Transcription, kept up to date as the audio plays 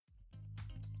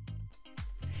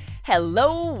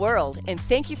Hello, world, and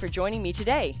thank you for joining me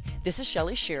today. This is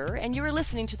Shelly Shearer, and you are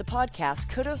listening to the podcast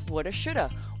Coulda, Woulda, Shoulda,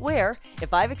 where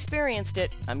if I've experienced it,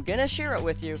 I'm gonna share it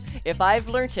with you. If I've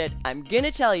learnt it, I'm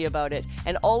gonna tell you about it,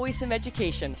 and always some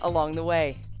education along the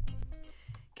way.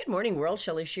 Good morning, world.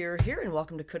 Shelly Shearer here, and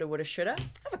welcome to Coulda, Woulda, Shoulda. I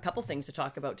have a couple things to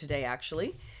talk about today,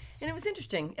 actually. And it was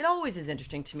interesting. It always is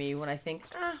interesting to me when I think,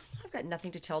 I've got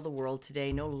nothing to tell the world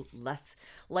today, no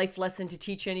life lesson to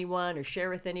teach anyone or share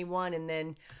with anyone, and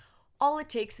then all it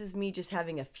takes is me just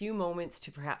having a few moments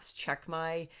to perhaps check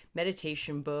my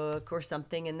meditation book or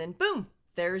something, and then boom,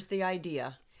 there's the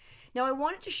idea. Now, I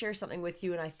wanted to share something with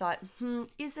you, and I thought,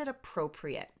 is it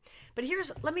appropriate? But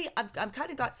I've kind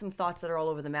of got some thoughts that are all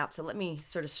over the map, so let me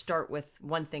sort of start with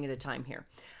one thing at a time here.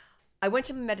 I went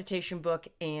to my meditation book,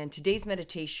 and today's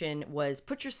meditation was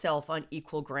Put Yourself on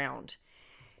Equal Ground.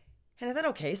 And I thought,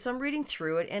 okay, so I'm reading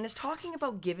through it, and it's talking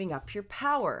about giving up your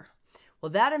power. Well,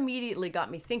 that immediately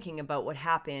got me thinking about what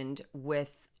happened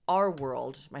with our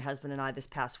world, my husband and I, this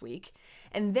past week.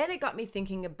 And then it got me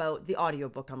thinking about the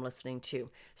audiobook I'm listening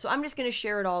to. So I'm just going to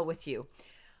share it all with you.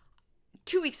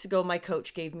 2 weeks ago, my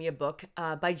coach gave me a book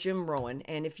by Jim Rohn.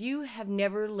 And if you have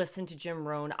never listened to Jim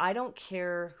Rohn, I don't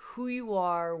care who you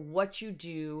are, what you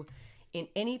do, in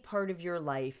any part of your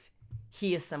life,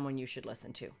 he is someone you should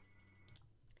listen to.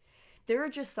 There are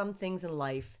just some things in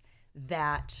life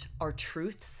that are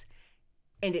truths,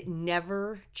 and it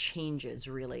never changes,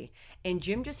 really. And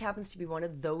Jim just happens to be one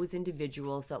of those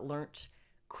individuals that learned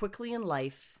quickly in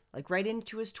life, like right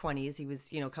into his 20s. He was,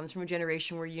 comes from a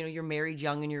generation where, you're married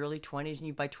young in your early 20s,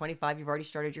 and by 25, you've already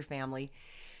started your family.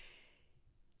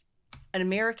 An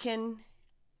American,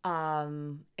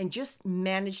 and just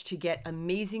managed to get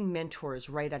amazing mentors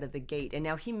right out of the gate. And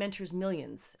now he mentors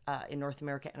millions in North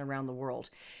America and around the world.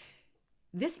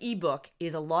 This ebook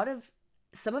is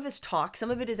some of his talk, some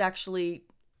of it is actually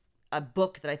a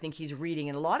book that I think he's reading,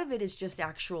 and a lot of it is just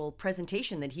actual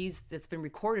presentation that's been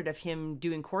recorded of him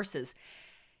doing courses.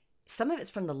 Some of it's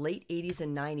from the late 80s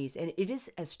and 90s, and it is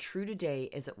as true today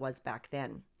as it was back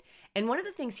then. And one of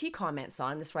the things he comments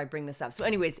on, this is why I bring this up. So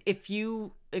anyways, if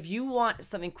you want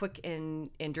something quick and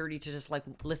dirty to just like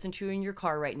listen to in your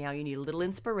car right now, you need a little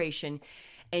inspiration,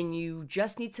 and you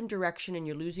just need some direction, and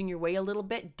you're losing your way a little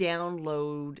bit,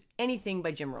 download anything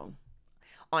by Jim Rohn.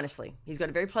 Honestly, he's got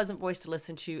a very pleasant voice to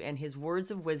listen to, and his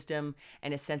words of wisdom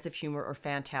and his sense of humor are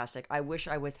fantastic. I wish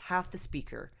I was half the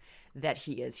speaker that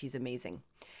he is. He's amazing.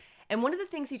 And one of the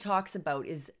things he talks about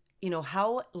is,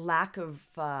 how lack of,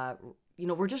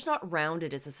 we're just not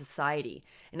rounded as a society.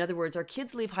 In other words, our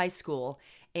kids leave high school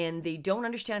and they don't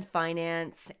understand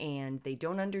finance, and they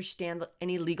don't understand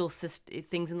any legal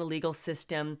things in the legal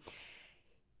system.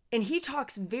 And he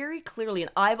talks very clearly,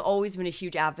 and I've always been a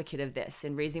huge advocate of this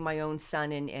in raising my own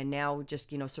son, and now just,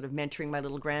 sort of mentoring my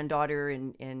little granddaughter,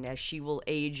 and as she will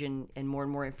age and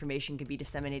more information can be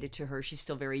disseminated to her, she's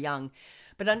still very young.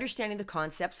 But understanding the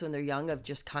concepts when they're young of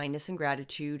just kindness and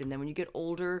gratitude, and then when you get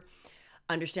older,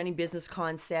 understanding business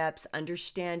concepts,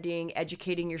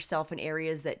 educating yourself in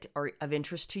areas that are of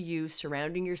interest to you,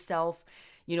 surrounding yourself,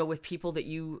 with people that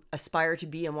you aspire to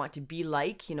be and want to be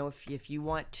like. If you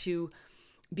want to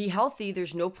be healthy,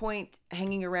 there's no point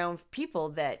hanging around people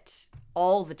that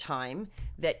all the time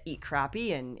that eat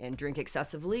crappy and drink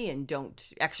excessively and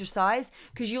don't exercise,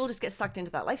 because you'll just get sucked into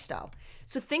that lifestyle.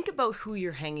 So think about who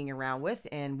you're hanging around with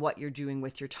and what you're doing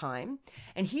with your time.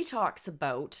 And he talks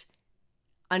about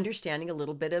understanding a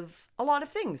little bit of a lot of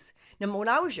things. Now, when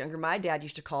I was younger, my dad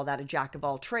used to call that a jack of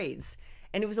all trades.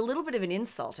 And it was a little bit of an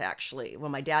insult, actually,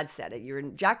 when my dad said it. You're a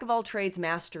jack of all trades,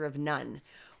 master of none.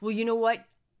 Well, you know what?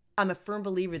 I'm a firm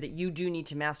believer that you do need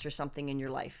to master something in your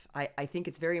life. I think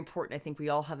it's very important. I think we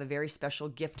all have a very special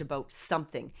gift about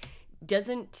something. It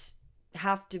doesn't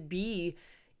have to be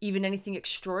even anything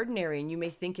extraordinary, and you may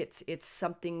think it's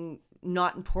something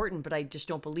not important, but I just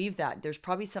don't believe that. There's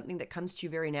probably something that comes to you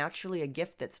very naturally, a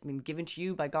gift that's been given to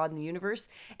you by God in the universe,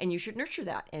 and you should nurture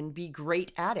that and be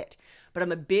great at it. But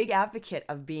I'm a big advocate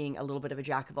of being a little bit of a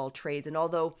jack of all trades. And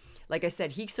although, like I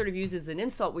said, he sort of uses an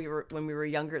insult when we were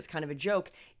younger, it's kind of a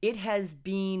joke, it has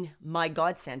been my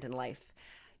godsend in life.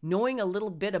 Knowing a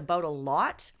little bit about a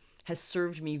lot has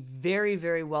served me very,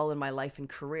 very well in my life and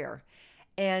career.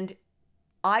 And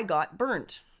I got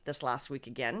burnt this last week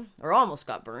again, or almost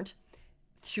got burnt,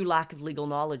 through lack of legal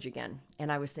knowledge again.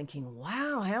 And I was thinking,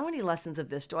 wow, how many lessons of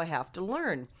this do I have to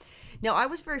learn? Now, I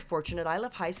was very fortunate. I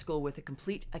left high school with a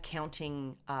complete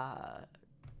accounting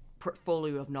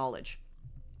portfolio of knowledge.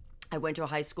 I went to a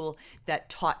high school that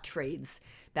taught trades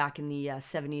back in the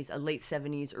late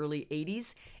 70s, early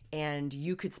 80s. and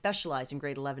you could specialize in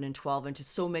grade 11 and 12 into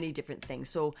so many different things.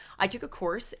 So I took a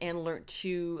course and learned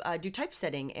to do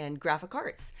typesetting and graphic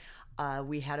arts.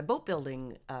 We had a boat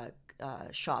building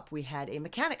shop. We had a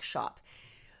mechanic shop.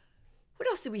 What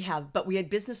else did we have? But we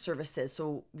had business services.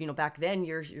 So, back then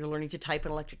you're learning to type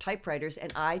in electric typewriters,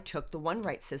 and I took the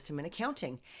OneWrite system in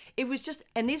accounting. It was just,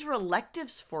 and these were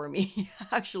electives for me,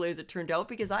 actually, as it turned out,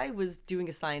 because I was doing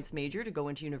a science major to go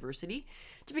into university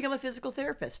to become a physical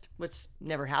therapist, which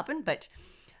never happened, but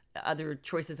other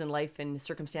choices in life and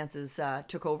circumstances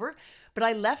took over. But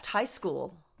I left high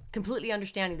school completely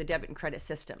understanding the debit and credit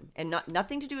system, and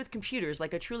nothing to do with computers,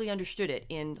 like I truly understood it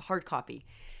in hard copy.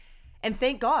 And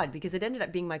thank God, because it ended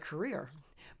up being my career.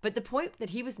 But the point that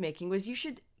he was making was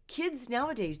kids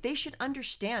nowadays, they should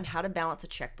understand how to balance a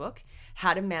checkbook,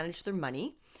 how to manage their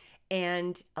money,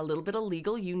 and a little bit of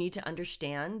legal. You need to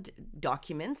understand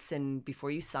documents and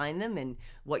before you sign them and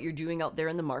what you're doing out there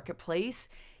in the marketplace.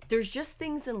 There's just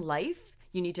things in life.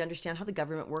 You need to understand how the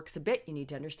government works a bit. You need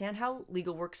to understand how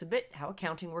legal works a bit, how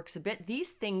accounting works a bit. These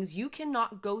things, you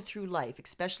cannot go through life,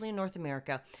 especially in North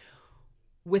America,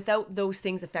 without those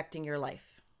things affecting your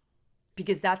life,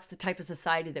 because that's the type of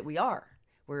society that we are.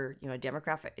 We're, a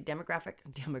democratic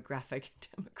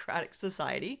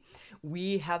society.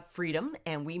 We have freedom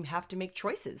and we have to make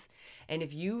choices. And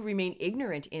if you remain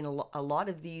ignorant in a lot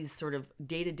of these sort of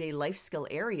day-to-day life skill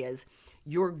areas,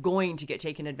 you're going to get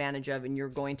taken advantage of and you're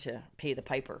going to pay the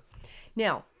piper.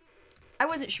 Now, I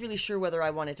wasn't really sure whether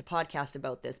I wanted to podcast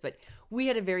about this, but we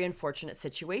had a very unfortunate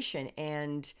situation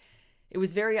and it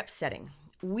was very upsetting.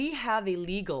 We have a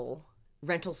legal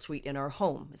rental suite in our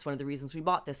home. It's one of the reasons we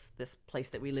bought this place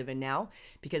that we live in now.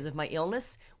 Because of my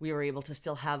illness, we were able to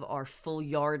still have our full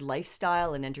yard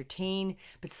lifestyle and entertain,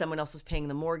 but someone else was paying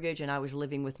the mortgage and I was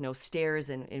living with no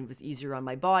stairs and it was easier on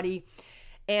my body.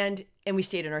 And we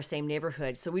stayed in our same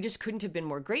neighborhood. So we just couldn't have been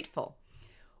more grateful.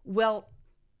 Well,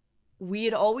 we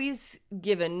had always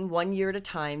given 1 year at a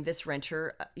time, this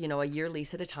renter, a year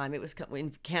lease at a time. It was,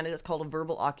 in Canada, it's called a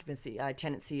verbal occupancy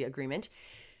tenancy agreement.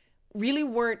 Really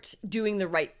weren't doing the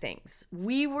right things.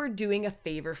 We were doing a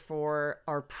favor for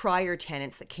our prior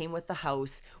tenants that came with the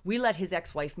house. We let his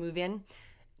ex-wife move in.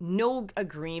 No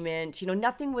agreement,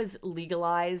 nothing was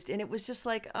legalized. And it was just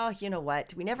like, oh, you know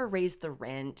what? We never raised the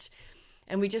rent.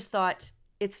 And we just thought,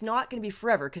 it's not going to be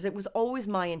forever, because it was always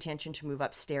my intention to move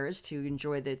upstairs to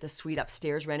enjoy the suite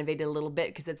upstairs, renovate it a little bit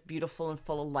because it's beautiful and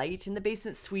full of light. And the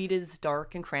basement suite is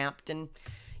dark and cramped. And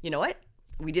you know what?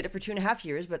 We did it for 2.5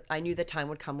 years, but I knew the time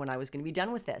would come when I was going to be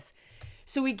done with this.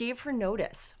 So we gave her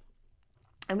notice,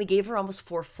 and we gave her almost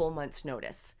 4 full months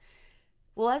notice.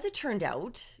 Well, as it turned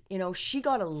out, she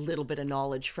got a little bit of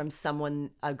knowledge from someone,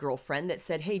 a girlfriend, that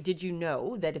said, hey, did you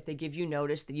know that if they give you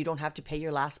notice that you don't have to pay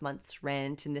your last month's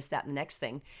rent and this, that, and the next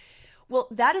thing? Well,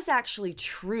 that is actually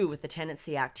true with the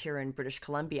Tenancy Act here in British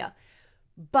Columbia.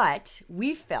 But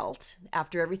we felt,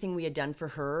 after everything we had done for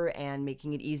her and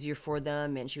making it easier for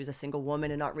them, and she was a single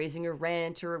woman and not raising her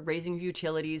rent or raising her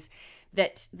utilities,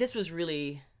 that this was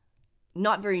really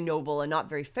not very noble and not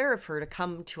very fair of her to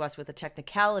come to us with a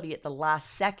technicality at the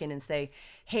last second and say,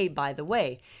 hey, by the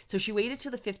way. So she waited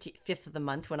till the 5th of the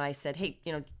month when I said, hey,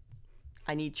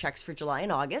 I need checks for July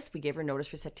and August. We gave her notice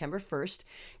for September 1st.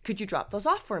 Could you drop those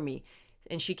off for me?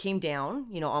 And she came down,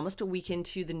 almost a week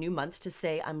into the new months to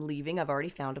say, I'm leaving. I've already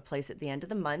found a place at the end of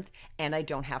the month and I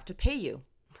don't have to pay you.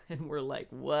 And we're like,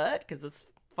 what? Because it's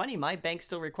funny, my bank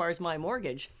still requires my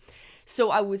mortgage.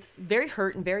 So I was very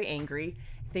hurt and very angry,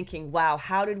 thinking, wow,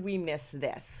 how did we miss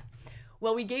this?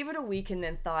 Well, we gave it a week and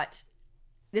then thought,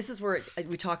 this is where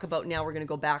we talk about now. We're going to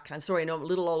go back. I'm sorry, I know I'm a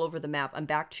little all over the map. I'm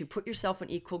back to put yourself on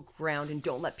equal ground and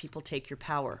don't let people take your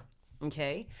power.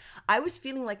 Okay. I was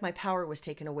feeling like my power was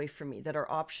taken away from me, that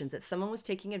our options, that someone was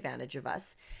taking advantage of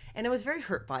us. And I was very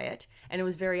hurt by it. And I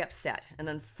was very upset. And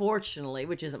unfortunately,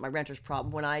 which isn't my renter's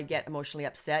problem, when I get emotionally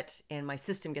upset and my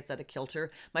system gets out of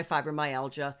kilter, my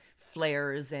fibromyalgia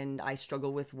flares and I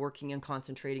struggle with working and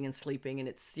concentrating and sleeping. And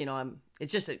it's,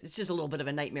 it's just a little bit of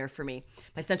a nightmare for me.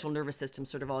 My central nervous system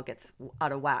sort of all gets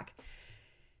out of whack.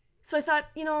 So I thought,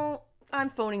 I'm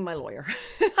phoning my lawyer.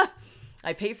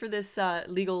 I pay for this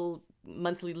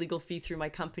monthly legal fee through my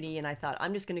company, and I thought,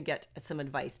 I'm just going to get some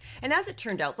advice. And as it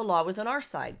turned out, the law was on our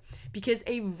side, because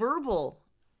a verbal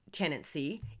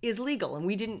tenancy is legal, and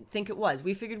we didn't think it was.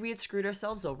 We figured we had screwed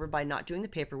ourselves over by not doing the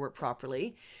paperwork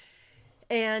properly.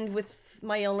 And with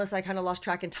my illness, I kind of lost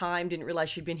track in time, didn't realize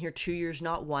she'd been here 2 years,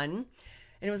 not 1.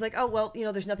 And it was like, oh, well,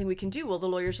 there's nothing we can do. Well, the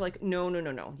lawyer's like, no.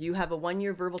 You have a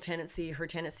 1-year verbal tenancy. Her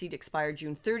tenancy expired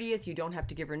June 30th. You don't have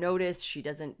to give her notice. She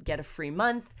doesn't get a free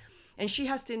month. And she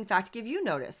has to, in fact, give you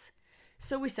notice.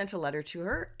 So we sent a letter to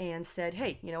her and said,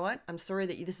 hey, you know what? I'm sorry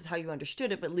that this is how you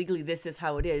understood it, but legally this is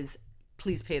how it is.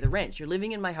 Please pay the rent. You're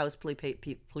living in my house. Please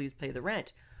pay the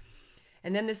rent.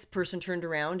 And then this person turned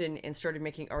around and started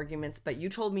making arguments. But you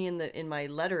told me in my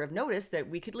letter of notice that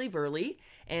we could leave early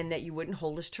and that you wouldn't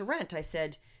hold us to rent. I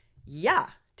said, yeah,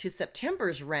 to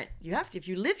September's rent. You have to, if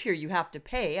you live here, you have to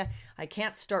pay. I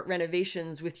can't start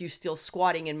renovations with you still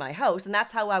squatting in my house. And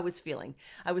that's how I was feeling.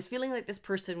 I was feeling like this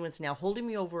person was now holding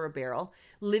me over a barrel,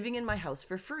 living in my house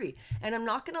for free. And I'm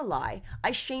not going to lie,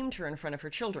 I shamed her in front of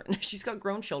her children. She's got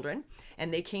grown children,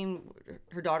 and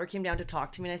her daughter came down to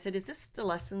talk to me, and I said, is this the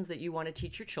lessons that you want to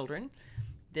teach your children?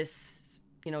 They're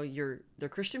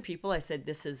Christian people. I said,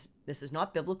 this is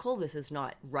not biblical. This is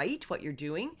not right what you're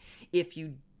doing. If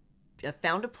you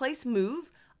found a place, move.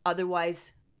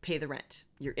 Otherwise, pay the rent.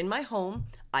 You're in my home.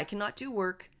 I cannot do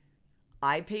work.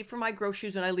 I pay for my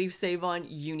groceries when I leave Save-On.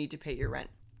 You need to pay your rent.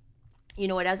 You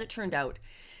know what? As it turned out,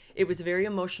 it was a very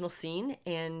emotional scene.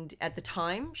 And at the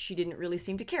time, she didn't really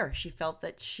seem to care. She felt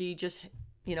that she just,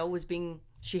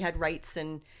 she had rights,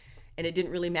 and it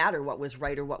didn't really matter what was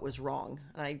right or what was wrong.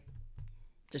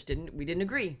 We didn't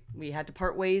agree. We had to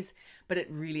part ways, but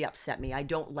it really upset me. I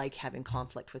don't like having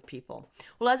conflict with people.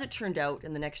 Well, as it turned out,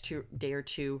 in the next day or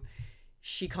two,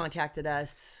 she contacted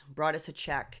us, brought us a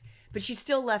check, but she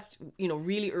still left,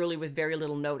 really early with very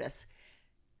little notice.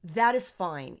 That is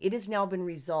fine. It has now been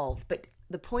resolved. But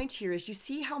the point here is, you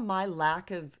see how my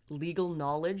lack of legal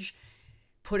knowledge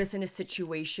put us in a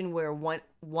situation where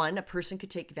a person could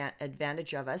take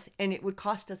advantage of us, and it would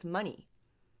cost us money.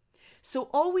 So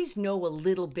always know a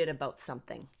little bit about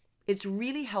something. It's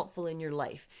really helpful in your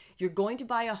life. You're going to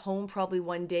buy a home probably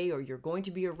one day, or you're going to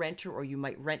be a renter, or you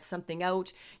might rent something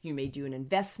out. You may do an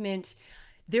investment.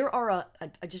 There are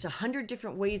just 100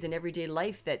 different ways in everyday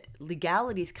life that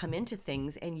legalities come into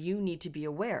things, and you need to be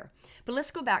aware. But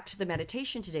let's go back to the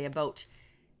meditation today about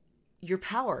your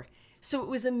power. So it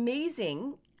was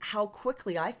amazing how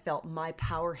quickly I felt my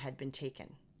power had been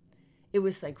taken. It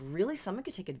was like, really? Someone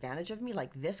could take advantage of me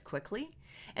like this quickly?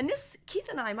 And Keith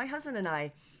and I, my husband and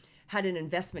I, had an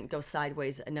investment go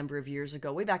sideways a number of years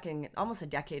ago, way back in almost a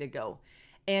decade ago.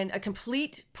 And a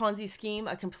complete Ponzi scheme,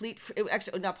 a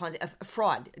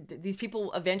fraud. These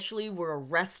people eventually were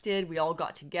arrested. We all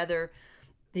got together.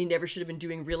 They never should have been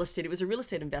doing real estate. It was a real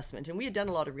estate investment. And we had done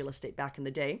a lot of real estate back in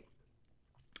the day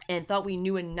and thought we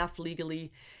knew enough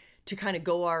legally to kind of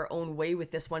go our own way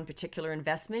with this one particular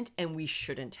investment. And we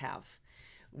shouldn't have.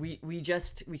 We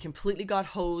completely got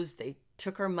hosed. They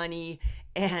took our money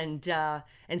and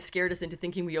scared us into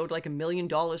thinking we owed like $1 million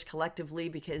collectively,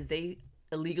 because they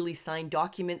illegally signed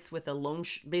documents with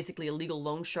basically a legal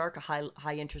loan shark, a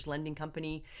high interest lending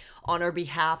company, on our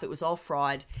behalf. It was all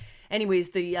fraud. Anyways,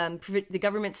 the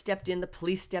government stepped in, the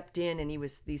police stepped in, and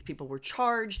these people were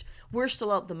charged. We're still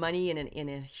out the money in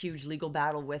a huge legal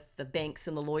battle with the banks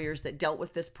and the lawyers that dealt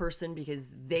with this person,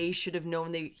 because they should have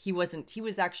known he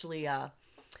was actually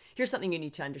here's something you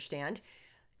need to understand.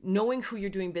 Knowing who you're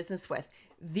doing business with.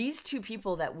 These two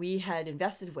people that we had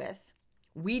invested with,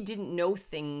 we didn't know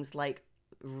things like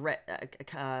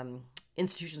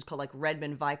institutions called like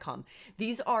Redmond Vicom.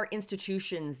 These are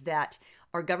institutions that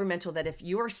are governmental, that if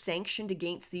you are sanctioned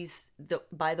against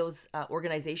by those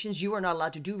organizations, you are not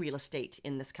allowed to do real estate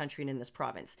in this country and in this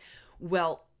province.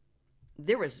 Well,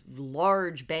 there was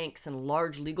large banks and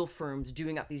large legal firms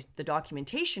doing up the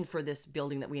documentation for this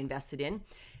building that we invested in.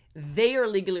 They are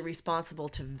legally responsible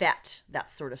to vet that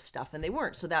sort of stuff, and they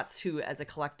weren't. So that's who, as a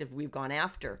collective, we've gone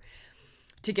after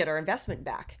to get our investment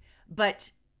back.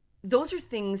 But those are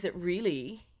things that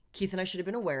really Keith and I should have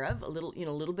been aware of, a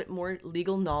little bit more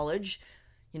legal knowledge.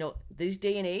 This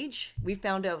day and age, we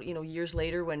found out, years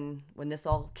later when this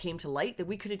all came to light, that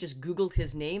we could have just Googled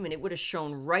his name and it would have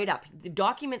shown right up. The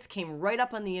documents came right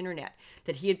up on the internet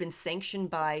that he had been sanctioned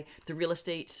by the Real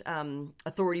Estate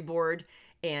Authority Board,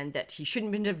 and that he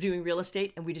shouldn't have been doing real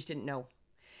estate, and we just didn't know.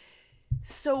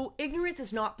 So ignorance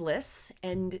is not bliss,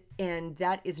 and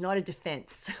that is not a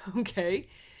defense, okay?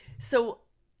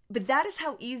 But that is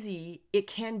how easy it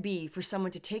can be for someone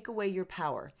to take away your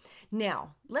power.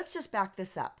 Now, let's just back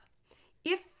this up.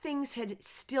 If things had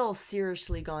still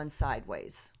seriously gone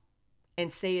sideways,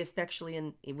 and say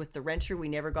especially with the renter, we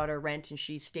never got our rent, and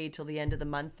she stayed till the end of the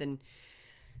month and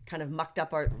kind of mucked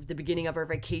up the beginning of our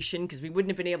vacation, because we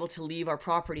wouldn't have been able to leave our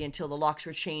property until the locks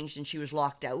were changed and she was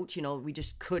locked out. We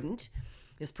just couldn't.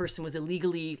 This person was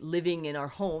illegally living in our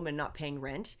home and not paying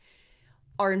rent.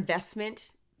 Our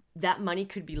investment, that money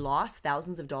could be lost,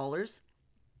 thousands of dollars.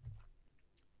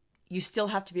 You still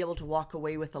have to be able to walk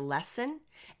away with a lesson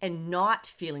and not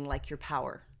feeling like your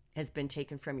power has been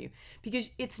taken from you, because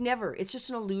it's just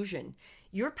an illusion.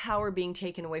 Your power being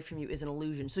taken away from you is an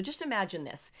illusion. So just imagine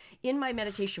this. In my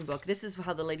meditation book, this is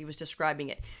how the lady was describing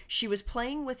it. She was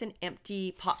playing with an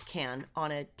empty pop can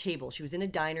on a table. She was in a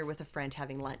diner with a friend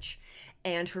having lunch,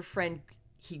 and her friend,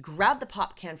 he grabbed the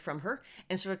pop can from her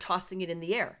and started tossing it in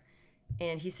the air.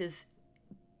 And he says,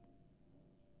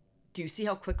 do you see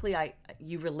how quickly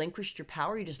you relinquished your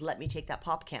power? You just let me take that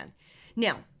pop can.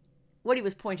 Now, what he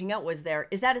was pointing out was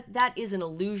that is an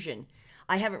illusion.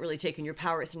 I haven't really taken your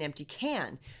power. It's an empty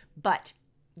can. But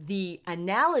the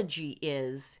analogy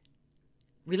is,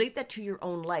 relate that to your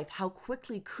own life. How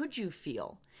quickly could you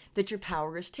feel that your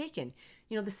power is taken?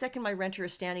 The second my renter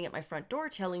is standing at my front door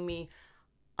telling me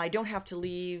I don't have to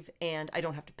leave and I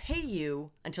don't have to pay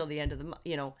you until the end of the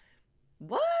month,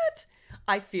 what?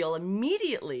 I feel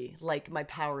immediately like my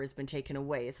power has been taken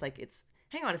away. It's like,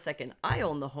 hang on a second, I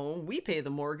own the home, we pay the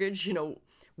mortgage,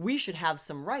 we should have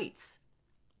some rights.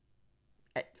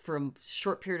 For a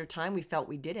short period of time, we felt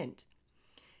we didn't.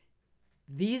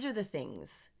 These are the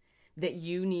things that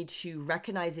you need to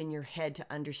recognize in your head to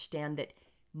understand that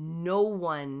no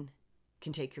one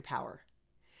can take your power.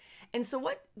 And so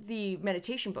what the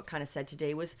meditation book kind of said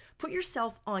today was, put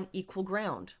yourself on equal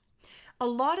ground. A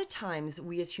lot of times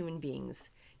we as human beings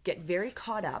get very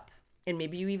caught up, and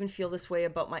maybe you even feel this way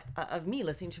about me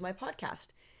listening to my podcast,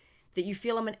 that you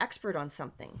feel I'm an expert on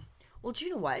something. Well, do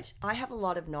you know what? I have a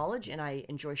lot of knowledge and I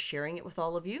enjoy sharing it with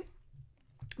all of you,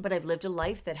 but I've lived a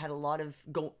life that had a lot of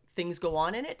things go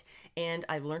on in it, and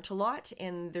I've learned a lot,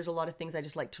 and there's a lot of things I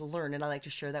just like to learn, and I like to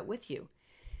share that with you.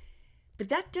 But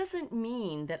that doesn't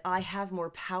mean that I have more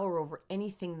power over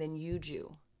anything than you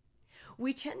do.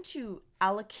 We tend to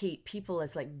allocate people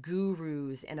as like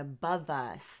gurus and above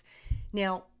us.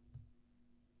 Now,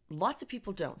 lots of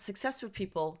people don't. Successful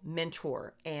people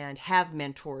mentor and have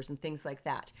mentors and things like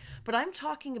that. But I'm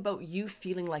talking about you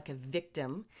feeling like a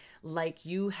victim, like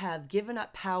you have given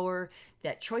up power,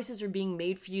 that choices are being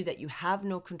made for you that you have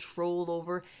no control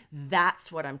over.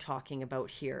 That's what I'm talking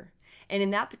about here. And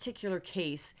in that particular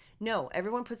case, no,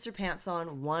 everyone puts their pants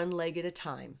on one leg at a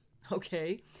time,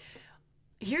 okay?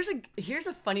 Here's a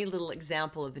funny little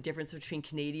example of the difference between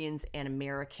Canadians and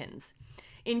Americans.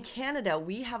 In Canada,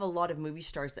 we have a lot of movie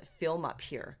stars that film up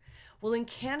here. Well, in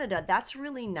Canada, that's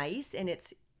really nice and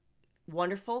it's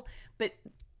wonderful, but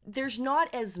there's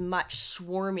not as much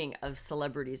swarming of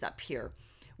celebrities up here.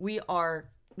 We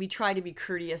try to be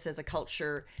courteous as a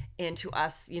culture, and to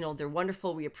us, they're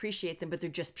wonderful, we appreciate them, but they're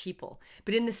just people.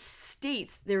 But in the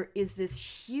States, there is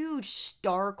this huge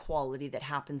star quality that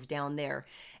happens down there,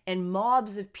 and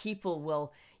mobs of people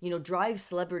will, drive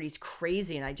celebrities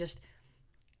crazy, and I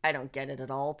don't get it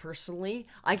at all personally.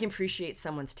 I can appreciate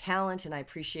someone's talent, and I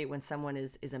appreciate when someone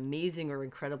is amazing or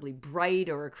incredibly bright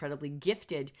or incredibly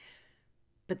gifted,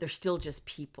 but they're still just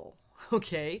people,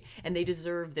 okay? And they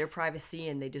deserve their privacy,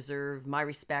 and they deserve my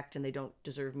respect, and they don't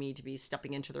deserve me to be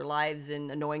stepping into their lives and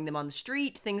annoying them on the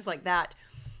street, things like that.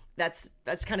 That's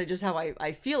kind of just how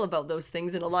I feel about those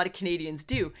things, and a lot of Canadians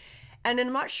do. And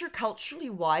I'm not sure culturally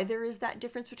why there is that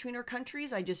difference between our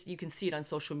countries. You can see it on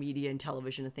social media and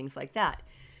television and things like that.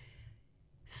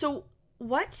 So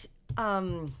what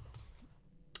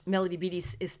Melody Beattie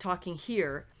is talking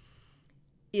here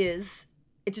is,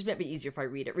 it just might be easier if I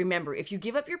read it. Remember, if you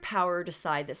give up your power or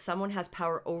decide that someone has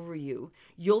power over you,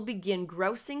 you'll begin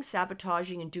grousing,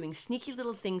 sabotaging, and doing sneaky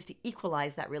little things to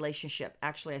equalize that relationship.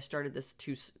 Actually, I started this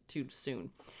too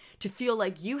soon. To feel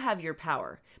like you have your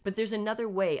power. But there's another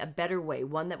way, a better way,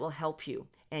 one that will help you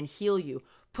and heal you.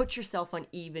 Put yourself on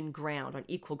even ground, on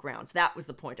equal grounds. That was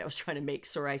the point I was trying to make.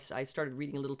 Sorry, I started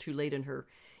reading a little too late in her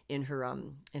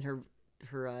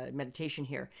meditation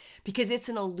here, because it's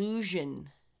an illusion.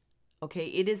 Okay,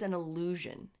 it is an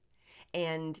illusion,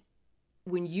 and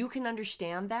when you can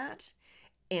understand that,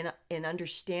 and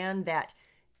understand that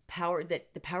power,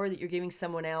 that the power that you're giving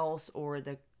someone else, or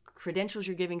the credentials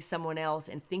you're giving someone else,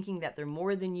 and thinking that they're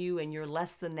more than you and you're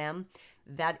less than them,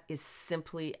 that is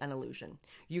simply an illusion.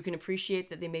 You can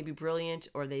appreciate that they may be brilliant,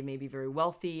 or they may be very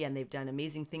wealthy and they've done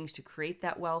amazing things to create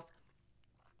that wealth.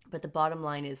 But the bottom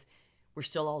line is, we're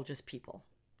still all just people,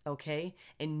 okay?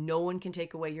 And no one can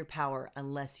take away your power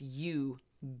unless you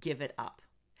give it up.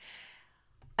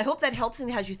 I hope that helps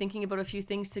and has you thinking about a few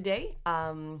things today.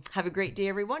 Have a great day,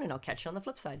 everyone, and I'll catch you on the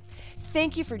flip side.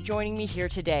 Thank you for joining me here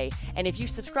today. And if you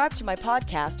subscribe to my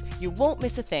podcast, you won't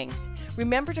miss a thing.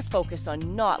 Remember to focus on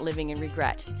not living in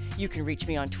regret. You can reach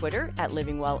me on Twitter at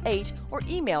livingwell8 or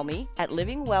email me at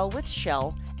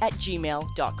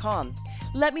livingwellwithshell@gmail.com.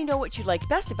 Let me know what you liked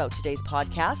best about today's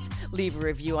podcast. Leave a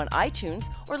review on iTunes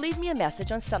or leave me a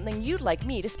message on something you'd like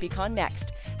me to speak on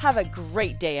next. Have a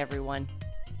great day, everyone.